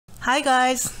Hi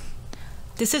guys,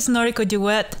 this is Noriko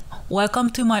Duet.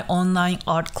 Welcome to my online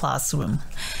art classroom.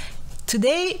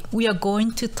 Today we are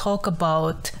going to talk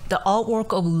about the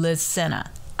artwork of Liz Cena.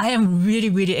 I am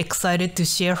really excited to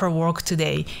share her work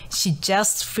today. She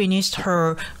just finished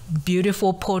her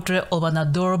beautiful portrait of an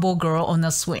adorable girl on a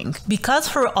swing. Because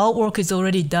her artwork is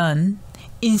already done,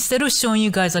 instead of showing you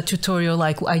guys a tutorial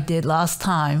like I did last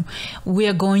time, we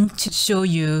are going to show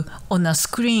you on a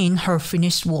screen her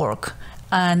finished work.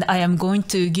 And I am going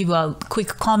to give a quick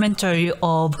commentary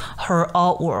of her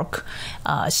artwork.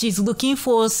 She's looking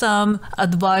for some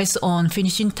advice on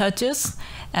finishing touches,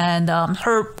 and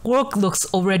her work looks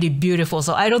already beautiful.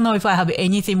 So I don't know if I have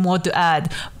anything more to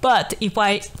add, but if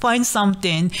I find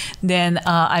something, then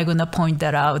I'm gonna point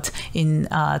that out in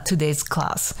today's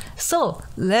class. So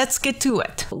let's get to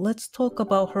it. Let's talk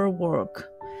about her work.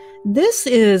 This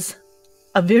is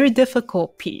a very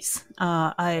difficult piece.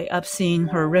 I've seen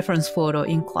her reference photo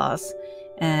in class,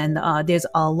 and there's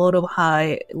a lot of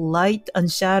high light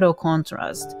and shadow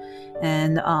contrast.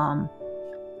 And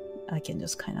I can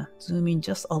just kind of zoom in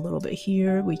just a little bit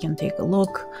here. We can take a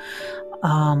look.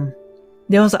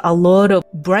 There was a lot of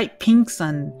bright pinks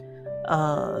and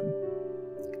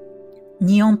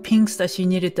neon pinks that she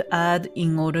needed to add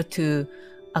in order to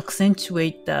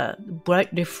accentuate the bright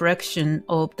reflection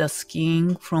of the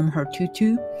skin from her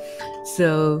tutu.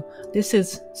 So this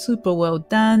is super well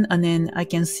done. And then I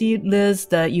can see, Liz,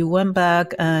 that you went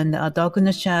back and darkened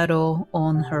the shadow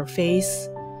on her face,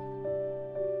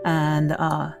 and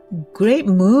great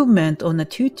movement on the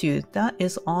tutu. That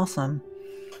is awesome.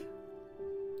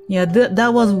 Yeah,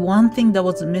 that was one thing that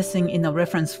was missing in the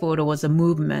reference photo, was a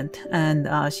movement, and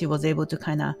she was able to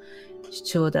kind of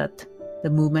show that the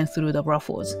movement through the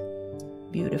ruffles.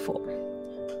 Beautiful.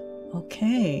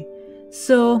 Okay,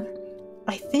 so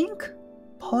I think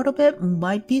part of it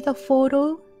might be the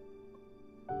photo.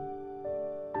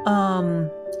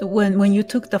 When you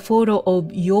took the photo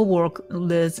of your work,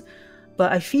 Liz,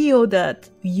 but I feel that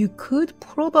you could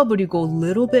probably go a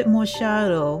little bit more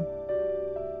shadow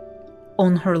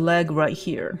on her leg right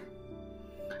here.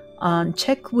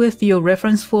 Check with your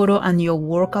reference photo and your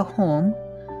work at home.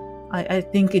 I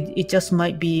think it just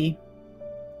might be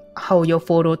how your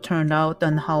photo turned out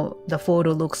and how the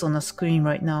photo looks on the screen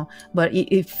right now. But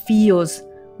it feels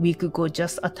we could go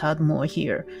just a tad more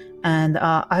here. And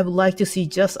I would like to see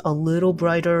just a little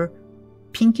brighter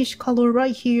pinkish color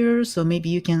right here. So maybe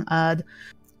you can add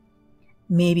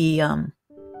maybe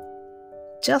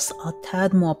just a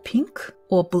tad more pink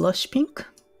or blush pink.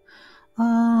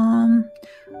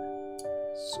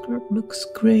 Skirt looks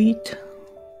great.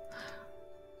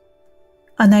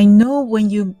 And I know when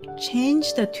you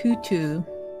change the tutu,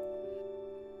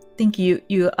 I think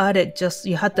you added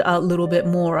you had to add a little bit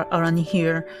more around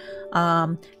here.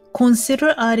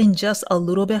 Consider adding just a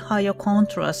little bit higher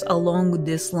contrast along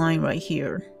this line right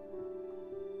here,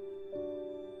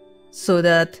 so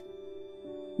that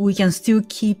we can still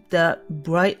keep that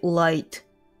bright light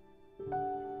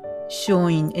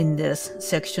showing in this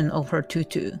section of her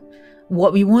tutu.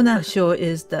 What we want to show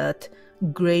is that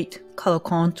great color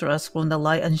contrast from the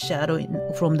light and shadow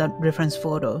from the reference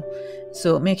photo.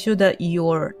 So make sure that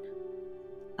you're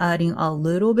adding a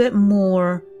little bit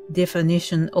more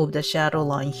definition of the shadow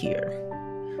line here.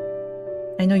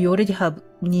 I know you already have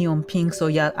neon pink, so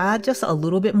yeah, add just a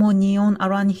little bit more neon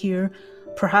around here,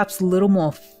 perhaps a little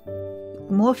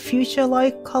more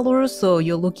fuchsia-like colors. So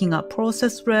you're looking at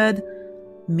processed red,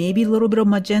 maybe a little bit of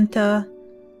magenta,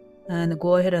 and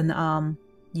go ahead and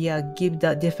yeah, give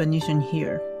that definition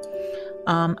here.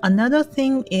 Another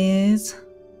thing is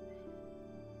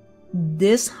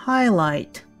this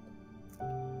highlight.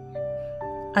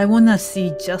 I want to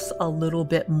see just a little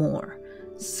bit more.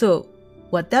 So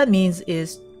what that means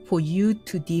is for you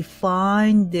to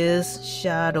define this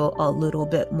shadow a little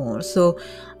bit more. So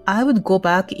I would go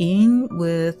back in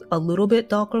with a little bit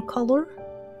darker color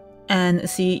and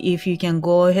see if you can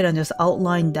go ahead and just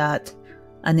outline that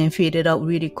and then fade it out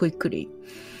really quickly.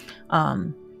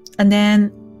 And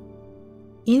then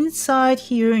inside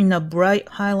here in the bright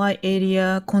highlight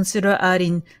area, consider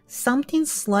adding something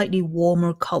slightly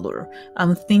warmer color.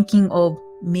 I'm thinking of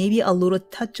maybe a little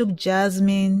touch of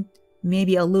jasmine,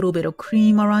 maybe a little bit of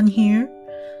cream around here,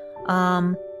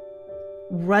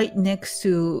 right next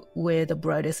to where the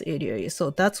brightest area is. So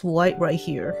that's white right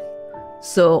here.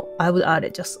 So I would add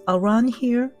it just around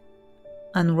here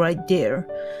and right there,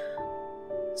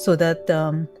 so that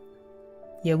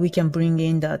yeah, we can bring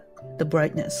in the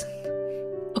brightness.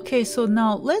 Okay, so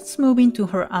now let's move into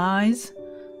her eyes.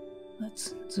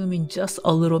 Let's zoom in just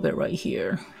a little bit right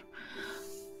here.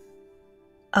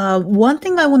 One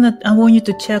thing I want you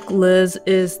to check, Liz,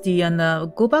 is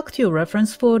the go back to your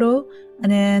reference photo,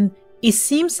 and then it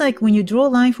seems like when you draw a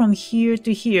line from here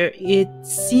to here, it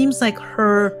seems like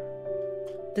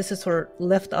this is her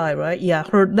left eye, right? Yeah,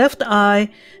 her left eye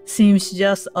seems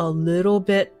just a little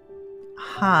bit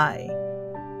high,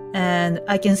 and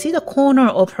I can see the corner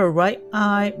of her right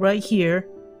eye right here,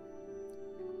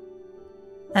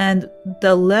 and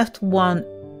the left one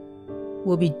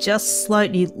will be just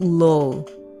slightly low,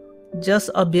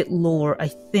 just a bit lower, I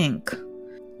think.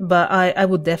 But I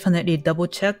would definitely double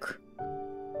check.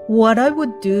 What I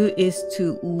would do is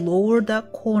to lower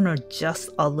that corner just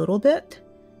a little bit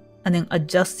and then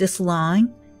adjust this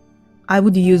line. I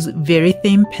would use very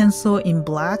thin pencil in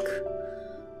black.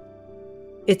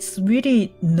 It's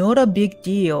really not a big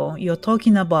deal. You're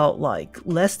talking about like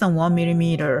less than 1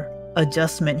 millimeter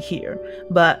adjustment here,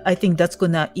 but I think that's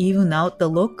gonna even out the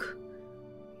look.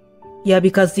 Yeah,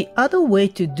 because the other way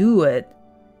to do it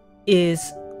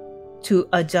is to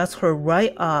adjust her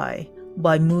right eye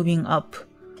by moving up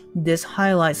this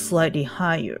highlight slightly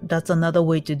higher. That's another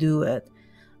way to do it.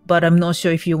 But I'm not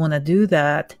sure if you want to do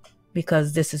that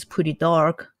because this is pretty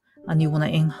dark and you want to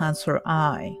enhance her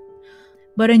eye.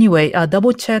 But anyway,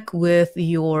 double check with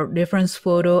your reference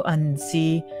photo and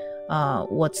see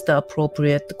what's the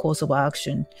appropriate course of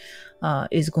action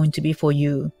is going to be for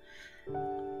you.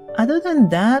 Other than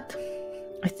that,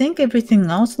 I think everything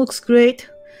else looks great.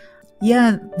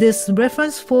 Yeah, this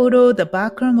reference photo, the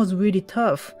background was really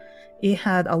tough. It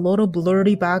had a lot of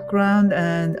blurry background,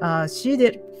 and she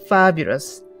did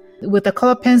fabulous. With the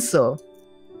color pencil,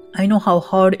 I know how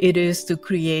hard it is to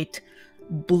create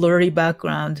blurry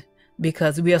background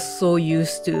because we are so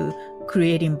used to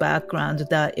creating background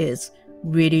that is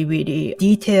really, really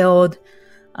detailed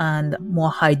and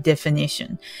more high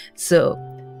definition. So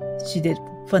she did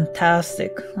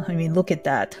fantastic. I mean, look at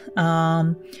that.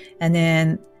 And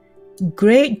then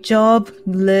great job,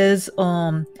 Liz,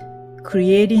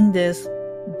 creating this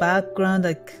background,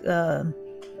 like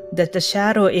that the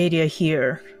shadow area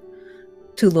here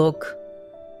to look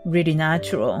really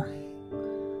natural.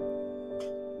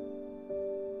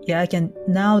 Yeah, I can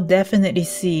now definitely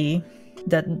see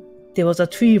that there was a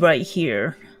tree right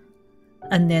here,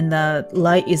 and then the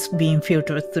light is being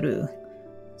filtered through.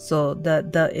 So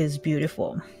that is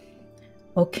beautiful.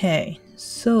 Okay,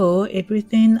 so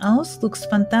everything else looks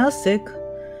fantastic.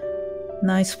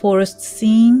 Nice forest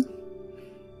scene.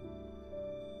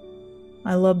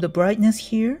 I love the brightness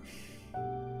here.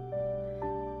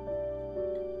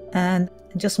 And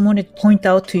I just wanted to point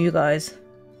out to you guys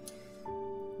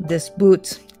this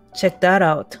boot. Check that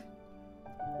out.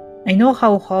 I know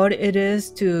how hard it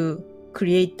is to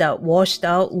create that washed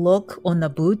out look on the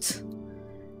boots.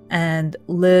 And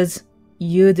Liz,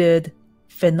 you did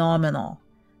phenomenal.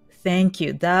 Thank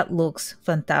you. That looks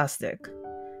fantastic.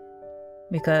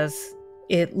 Because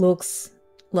it looks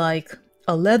like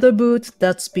a leather boot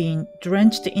that's been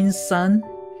drenched in sun.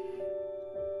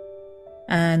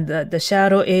 And the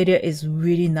shadow area is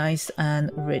really nice and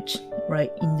rich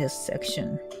right in this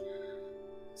section.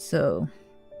 So,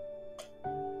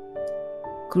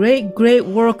 great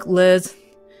work, Liz.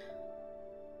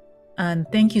 And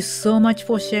thank you so much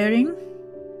for sharing.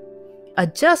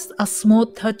 Just a small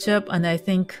touch up, and I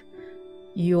think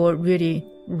you're really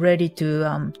ready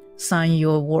to sign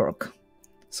your work.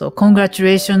 So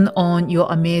congratulations on your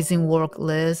amazing work,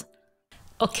 Liz.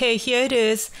 Okay, here it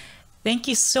is. Thank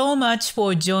you so much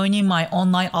for joining my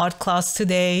online art class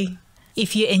today.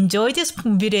 If you enjoyed this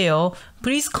video,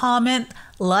 please comment,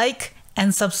 like,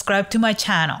 and subscribe to my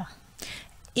channel.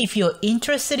 If you're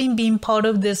interested in being part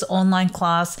of this online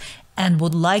class and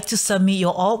would like to submit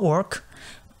your artwork,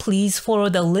 please follow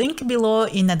the link below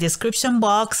in the description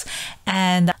box,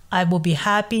 and I will be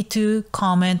happy to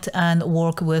comment and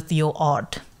work with your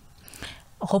art.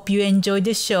 I hope you enjoyed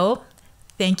this show.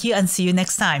 Thank you and see you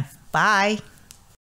next time. Bye.